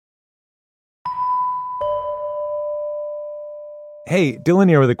Hey, Dylan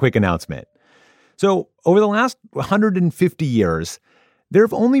here with a quick announcement. So, over the last 150 years, there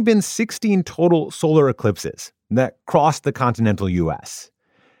have only been 16 total solar eclipses that crossed the continental U.S.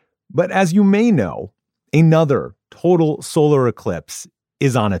 But as you may know, another total solar eclipse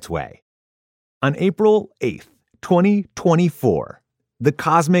is on its way. On April 8th, 2024, the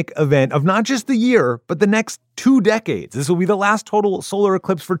cosmic event of not just the year, but the next 2 decades, this will be the last total solar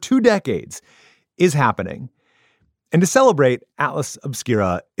eclipse for 2 decades, is happening. And to celebrate, Atlas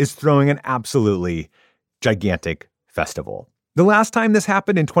Obscura is throwing an absolutely gigantic festival. The last time this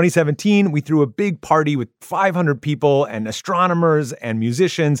happened in 2017, we threw a big party with 500 people and astronomers and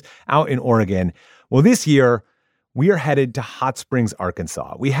musicians out in Oregon. Well, this year, we are headed to Hot Springs,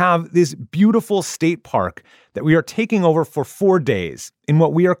 Arkansas. We have this beautiful state park that we are taking over for 4 days in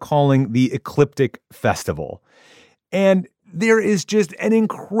what we are calling the Ecliptic Festival. And there is just an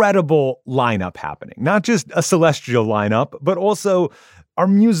incredible lineup happening. Not just a celestial lineup, but also our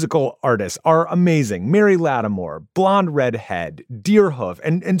musical artists are amazing. Mary Lattimore, Blonde Redhead, Deerhoof,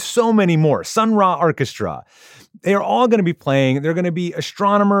 and so many more. Sun Ra Orchestra. They are all going to be playing. They're going to be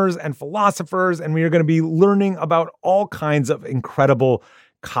astronomers and philosophers, and we are going to be learning about all kinds of incredible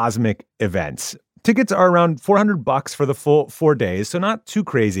cosmic events. Tickets are around $400 for the full 4 days, so not too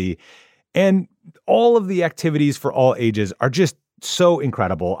crazy. And all of the activities for all ages are just so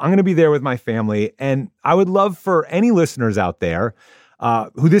incredible. I'm going to be there with my family, and I would love for any listeners out there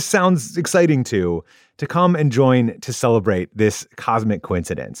who this sounds exciting to come and join to celebrate this cosmic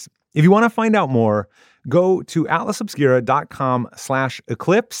coincidence. If you want to find out more, go to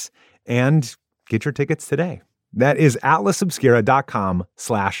atlasobscura.com/eclipse and get your tickets today. That is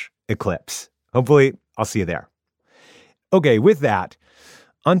atlasobscura.com/eclipse. Hopefully, I'll see you there. Okay, with that,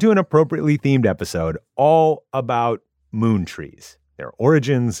 onto an appropriately themed episode all about moon trees, their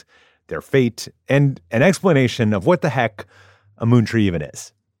origins, their fate, and an explanation of what the heck a moon tree even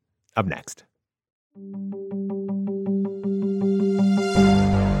is. Up next.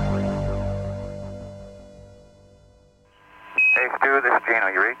 Hey, Stu, this is Gino.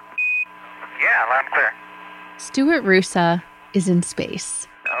 You read? Yeah, loud and clear. Stuart Roosa is in space.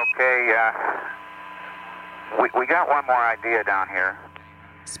 Okay, we got one more idea down here.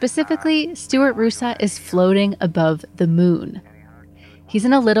 Specifically, Stuart Roosa is floating above the moon. He's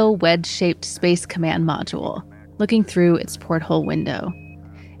in a little wedge-shaped Space Command module, looking through its porthole window.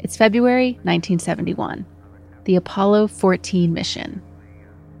 It's February 1971, the Apollo 14 mission.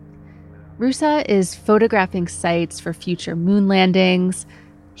 Roosa is photographing sites for future moon landings,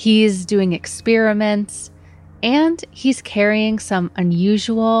 he's doing experiments, and he's carrying some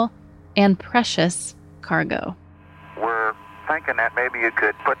unusual and precious cargo. We're thinking that maybe you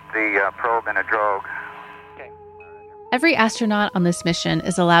could put the probe in a drogue. Every astronaut on this mission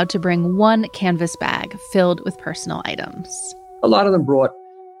is allowed to bring one canvas bag filled with personal items. A lot of them brought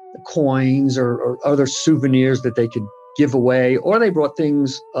coins or other souvenirs that they could give away, or they brought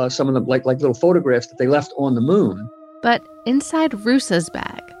things, some of them like little photographs that they left on the moon. But inside Roosa's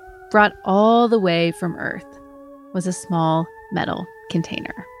bag, brought all the way from Earth, was a small metal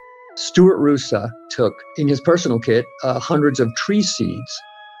container. Stuart Roosa took, in his personal kit, hundreds of tree seeds.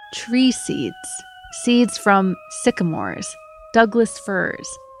 Tree seeds. Seeds from sycamores, Douglas firs,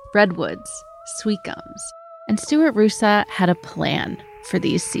 redwoods, sweet gums. And Stuart Roosa had a plan for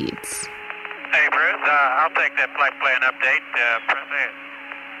these seeds. Hey, Bruce, I'll take that flight plan update. Press ahead.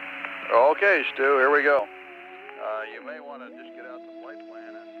 Okay, Stu, here we go. You may want to just get out the flight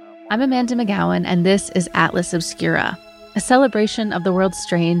plan. I'm Amanda McGowan, and this is Atlas Obscura, a celebration of the world's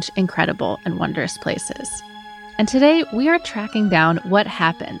strange, incredible, and wondrous places. And today, we are tracking down what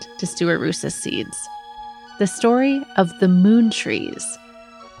happened to Stuart Roosa's seeds. The story of the moon trees.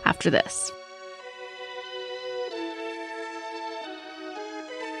 After this.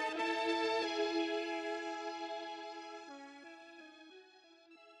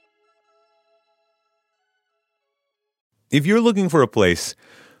 If you're looking for a place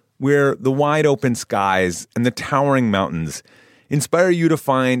where the wide open skies and the towering mountains inspire you to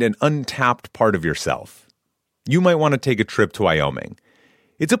find an untapped part of yourself, you might want to take a trip to Wyoming.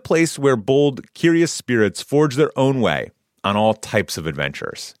 It's a place where bold, curious spirits forge their own way on all types of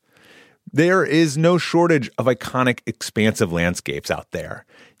adventures. There is no shortage of iconic, expansive landscapes out there.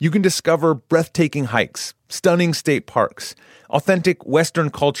 You can discover breathtaking hikes, stunning state parks, authentic Western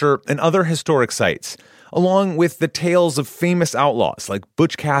culture, and other historic sites, along with the tales of famous outlaws like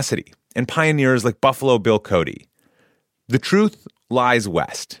Butch Cassidy and pioneers like Buffalo Bill Cody. The truth lies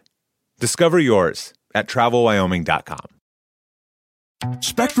west. Discover yours at travelwyoming.com.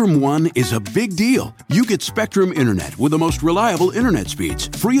 Spectrum One is a big deal. You get Spectrum Internet with the most reliable internet speeds,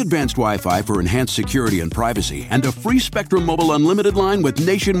 free advanced Wi-Fi for enhanced security and privacy, and a free Spectrum Mobile Unlimited line with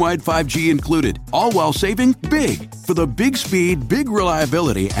nationwide 5G included, all while saving big. For the big speed, big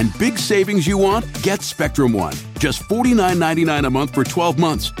reliability, and big savings you want, get Spectrum One. Just $49.99 a month for 12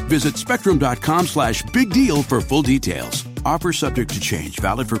 months. Visit spectrum.com/big deal for full details. Offer subject to change.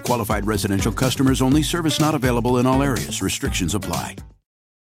 Valid for qualified residential customers only. Service not available in all areas. Restrictions apply.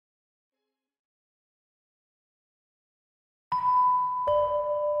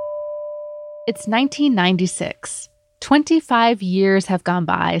 It's 1996. 25 years have gone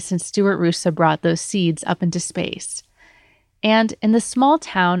by since Stuart Roosa brought those seeds up into space. And in the small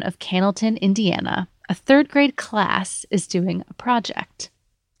town of Cannelton, Indiana, a third-grade class is doing a project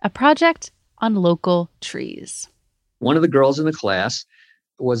on local trees. One of the girls in the class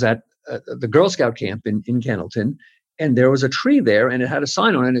was at the Girl Scout camp in Cannelton, and there was a tree there, and it had a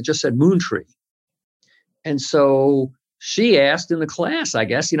sign on it, and it just said Moon Tree. And so she asked in the class, I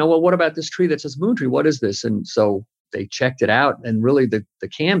guess, well, what about this tree that says Moon Tree? What is this? And so they checked it out, and really the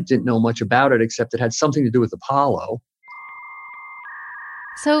camp didn't know much about it, except it had something to do with Apollo.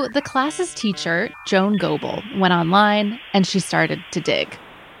 So the class's teacher, Joan Goebel, went online, and she started to dig.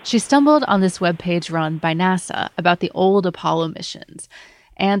 She stumbled on this webpage run by NASA about the old Apollo missions,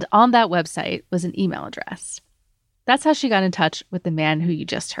 and on that website was an email address. That's how she got in touch with the man who you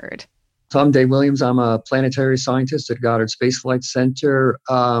just heard. So I'm Dave Williams. I'm a planetary scientist at Goddard Space Flight Center.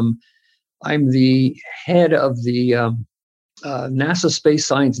 I'm the head of the NASA Space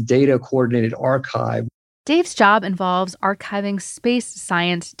Science Data Coordinated Archive. Dave's job involves archiving space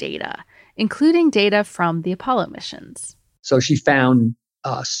science data, including data from the Apollo missions. So she found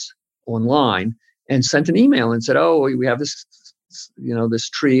us online and sent an email and said, oh, we have this, this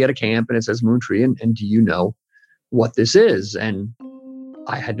tree at a camp and it says Moon Tree. And do you know what this is? And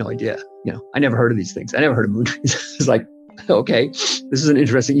I had no idea. I never heard of these things. I never heard of moon trees. It's like, okay, this is an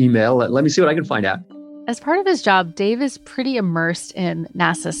interesting email. Let me see what I can find out. As part of his job, Dave is pretty immersed in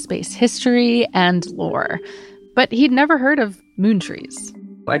NASA's space history and lore, but he'd never heard of moon trees.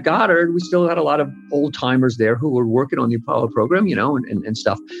 At Goddard, we still had a lot of old timers there who were working on the Apollo program, and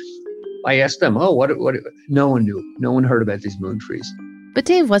stuff. I asked them, what? No one knew. No one heard about these moon trees. But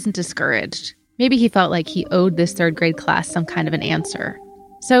Dave wasn't discouraged. Maybe he felt like he owed this third-grade class some kind of an answer.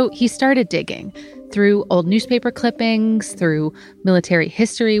 So he started digging through old newspaper clippings, through military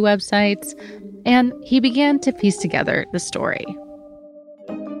history websites, and he began to piece together the story.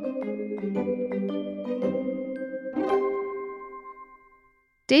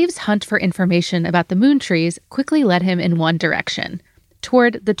 Dave's hunt for information about the moon trees quickly led him in one direction,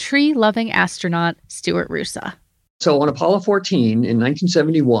 toward the tree-loving astronaut Stuart Roosa. So on Apollo 14 in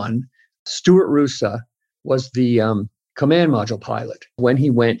 1971, Stuart Roosa was the command module pilot. When he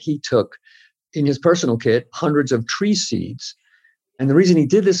went, he took in his personal kit hundreds of tree seeds. And the reason he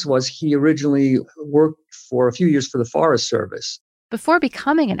did this was he originally worked for a few years for the Forest Service. Before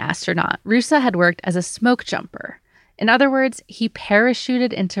becoming an astronaut, Roosa had worked as a smoke jumper. In other words, he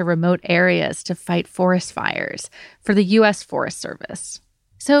parachuted into remote areas to fight forest fires for the U.S. Forest Service.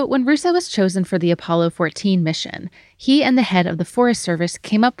 So when Roosa was chosen for the Apollo 14 mission, he and the head of the Forest Service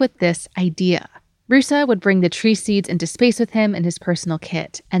came up with this idea. Roosa would bring the tree seeds into space with him in his personal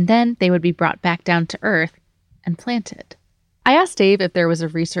kit, and then they would be brought back down to Earth and planted. I asked Dave if there was a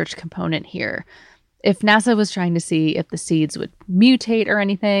research component here, if NASA was trying to see if the seeds would mutate or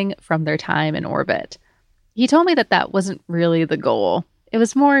anything from their time in orbit. He told me that wasn't really the goal. It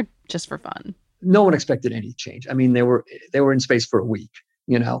was more just for fun. No one expected any change. I mean, they were in space for a week,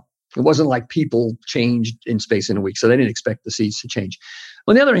 It wasn't like people changed in space in a week, so they didn't expect the seeds to change.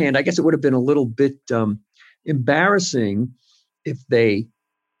 On the other hand, I guess it would have been a little bit embarrassing if they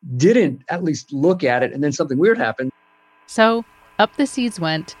didn't at least look at it and then something weird happened. So up the seeds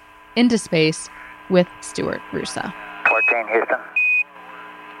went into space with Stuart Roosa. 14, Houston.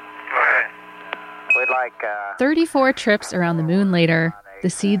 Go ahead. We'd like 34 trips around the moon later, the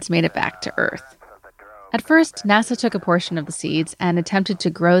seeds made it back to Earth. At first, NASA took a portion of the seeds and attempted to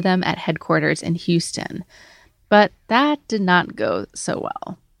grow them at headquarters in Houston. But that did not go so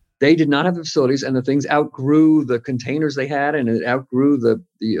well. They did not have the facilities, and the things outgrew the containers they had, and it outgrew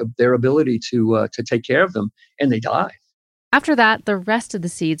their ability to take care of them, and they died. After that, the rest of the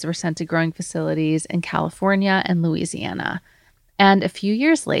seeds were sent to growing facilities in California and Louisiana. And a few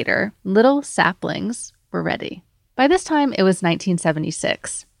years later, little saplings were ready. By this time, it was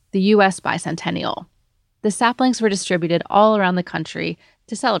 1976, the U.S. bicentennial. The saplings were distributed all around the country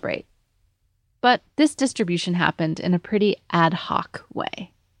to celebrate. But this distribution happened in a pretty ad hoc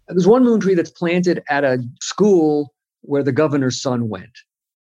way. There's one moon tree that's planted at a school where the governor's son went.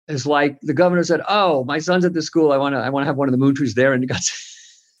 It's like the governor said, "Oh, my son's at this school. I want to have one of the moon trees there," and it got,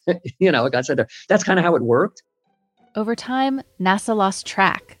 it got sent there. That's kind of how it worked. Over time, NASA lost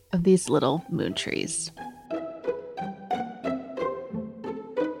track of these little moon trees.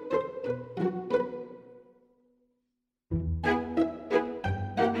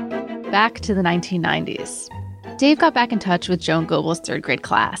 Back to the 1990s. Dave got back in touch with Joan Gobel's third grade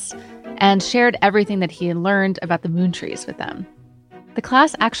class and shared everything that he had learned about the moon trees with them. The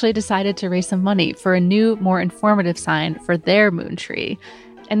class actually decided to raise some money for a new, more informative sign for their moon tree,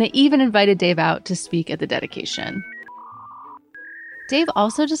 and they even invited Dave out to speak at the dedication. Dave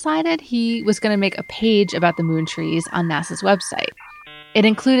also decided he was going to make a page about the moon trees on NASA's website. It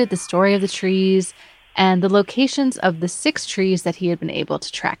included the story of the trees and the locations of the 6 trees that he had been able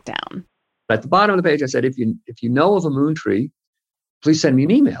to track down. At the bottom of the page, I said, if you know of a moon tree, please send me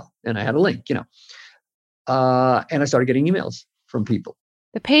an email. And I had a link, and I started getting emails from people.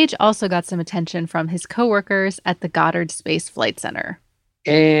 The page also got some attention from his coworkers at the Goddard Space Flight Center.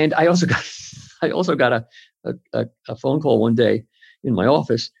 And I also got a phone call one day in my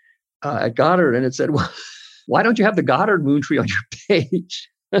office at Goddard, and it said, "Well, why don't you have the Goddard moon tree on your page?"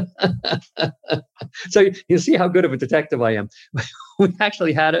 So you see how good of a detective I am. We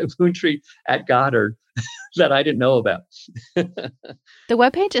actually had a moon tree at Goddard that I didn't know about. The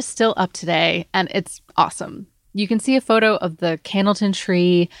webpage is still up today, and it's awesome. You can see a photo of the Candleton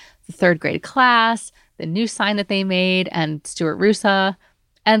tree, the third grade class, the new sign that they made, and Stuart Roosa.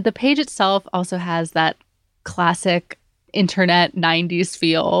 And the page itself also has that classic internet 90s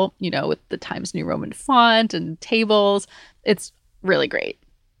feel, with the Times New Roman font and tables. It's really great.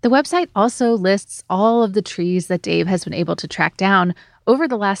 The website also lists all of the trees that Dave has been able to track down over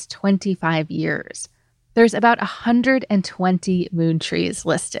the last 25 years. There's about 120 moon trees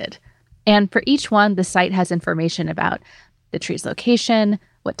listed. And for each one, the site has information about the tree's location,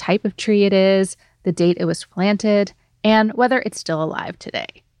 what type of tree it is, the date it was planted, and whether it's still alive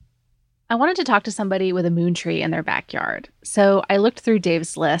today. I wanted to talk to somebody with a moon tree in their backyard. So I looked through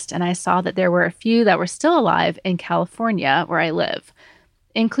Dave's list and I saw that there were a few that were still alive in California, where I live,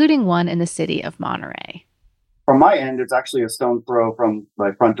 including one in the city of Monterey. From my end, it's actually a stone throw from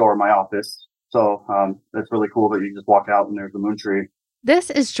my front door of my office. So it's really cool that you just walk out and there's a moon tree. This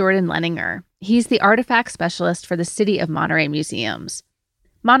is Jordan Leninger. He's the artifact specialist for the City of Monterey Museums.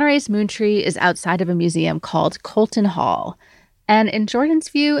 Monterey's moon tree is outside of a museum called Colton Hall. And in Jordan's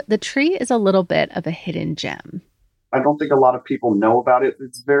view, the tree is a little bit of a hidden gem. I don't think a lot of people know about it.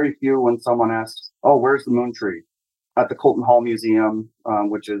 It's very few when someone asks, "Oh, where's the moon tree?" At the Colton Hall Museum,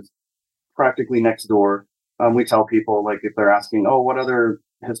 which is practically next door, we tell people, like, if they're asking, "Oh, what other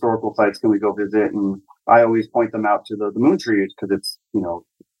historical sites can we go visit?" And I always point them out to the moon tree because it's,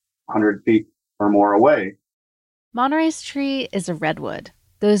 100 feet or more away. Monterey's tree is a redwood,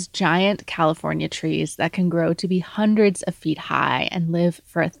 those giant California trees that can grow to be hundreds of feet high and live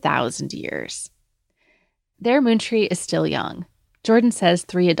for 1,000 years. Their moon tree is still young. Jordan says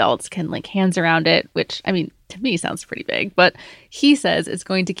 3 adults can link hands around it, which, to me sounds pretty big, but he says it's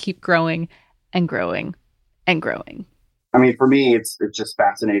going to keep growing and growing and growing. For me, it's just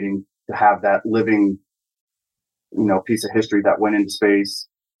fascinating to have that living, piece of history that went into space,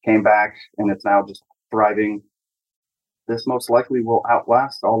 came back, and it's now just thriving. This most likely will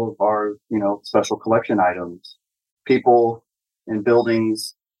outlast all of our, special collection items. People and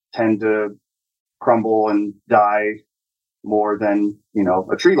buildings tend to crumble and die more than,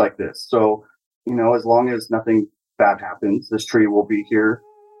 a tree like this. So, as long as nothing bad happens, this tree will be here,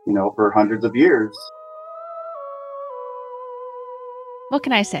 for hundreds of years. What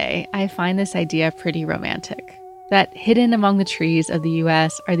can I say? I find this idea pretty romantic. That hidden among the trees of the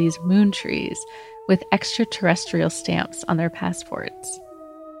U.S. are these moon trees with extraterrestrial stamps on their passports.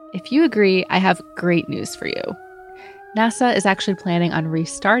 If you agree, I have great news for you. NASA is actually planning on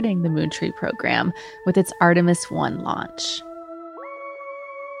restarting the moon tree program with its Artemis 1 launch.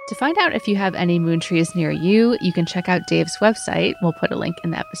 To find out if you have any moon trees near you, you can check out Dave's website. We'll put a link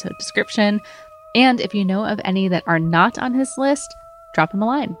in the episode description. And if you know of any that are not on his list, drop him a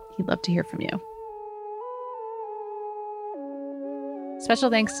line. He'd love to hear from you.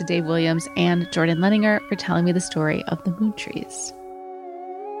 Special thanks to Dave Williams and Jordan Leninger for telling me the story of the moon trees.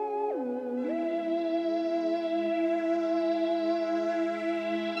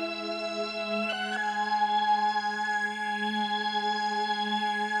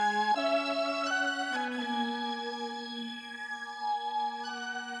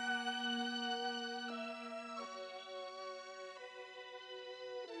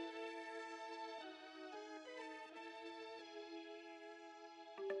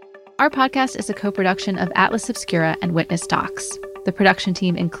 Our podcast is a co-production of Atlas Obscura and Witness Docs. The production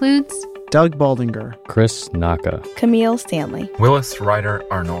team includes Doug Baldinger, Chris Naka, Camille Stanley, Willis Ryder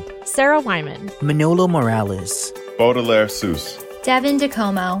Arnold, Sarah Wyman, Manolo Morales, Baudelaire Seuss, Devin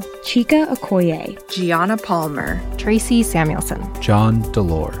DeComo, Chika Okoye, Gianna Palmer, Tracy Samuelson, John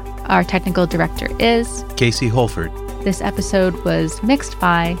Delore. Our technical director is Casey Holford. This episode was mixed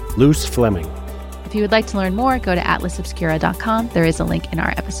by Luce Fleming. If you would like to learn more, go to atlasobscura.com. There is a link in our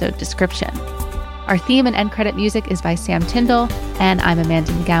episode description. Our theme and end credit music is by Sam Tyndall, and I'm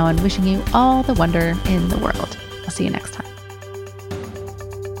Amanda McGowan, wishing you all the wonder in the world. I'll see you next time.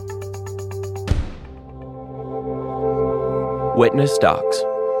 Witness Docs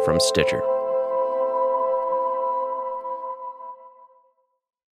from Stitcher.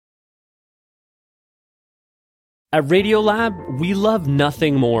 At Radiolab, we love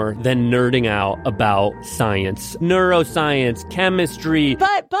nothing more than nerding out about science, neuroscience, chemistry.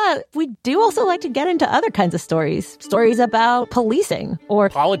 But we do also like to get into other kinds of stories. Stories about policing or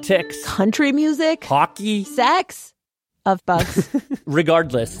politics, country music, hockey, sex, of bugs.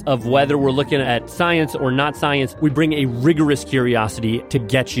 Regardless of whether we're looking at science or not science, we bring a rigorous curiosity to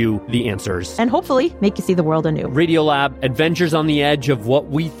get you the answers. And hopefully make you see the world anew. Radiolab, adventures on the edge of what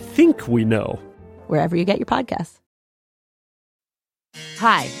we think we know. Wherever you get your podcasts.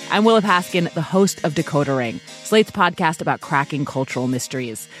 Hi, I'm Willa Paskin, the host of Decoder Ring, Slate's podcast about cracking cultural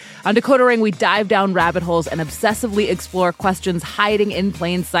mysteries. On Decoder Ring, we dive down rabbit holes and obsessively explore questions hiding in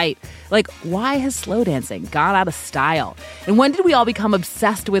plain sight. Like, why has slow dancing gone out of style? And when did we all become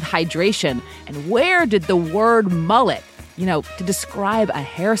obsessed with hydration? And where did the word mullet, to describe a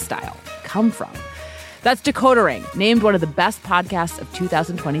hairstyle, come from? That's Decoder Ring, named one of the best podcasts of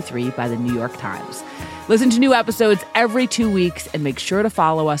 2023 by the New York Times. Listen to new episodes every 2 weeks and make sure to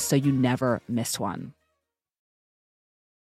follow us so you never miss one.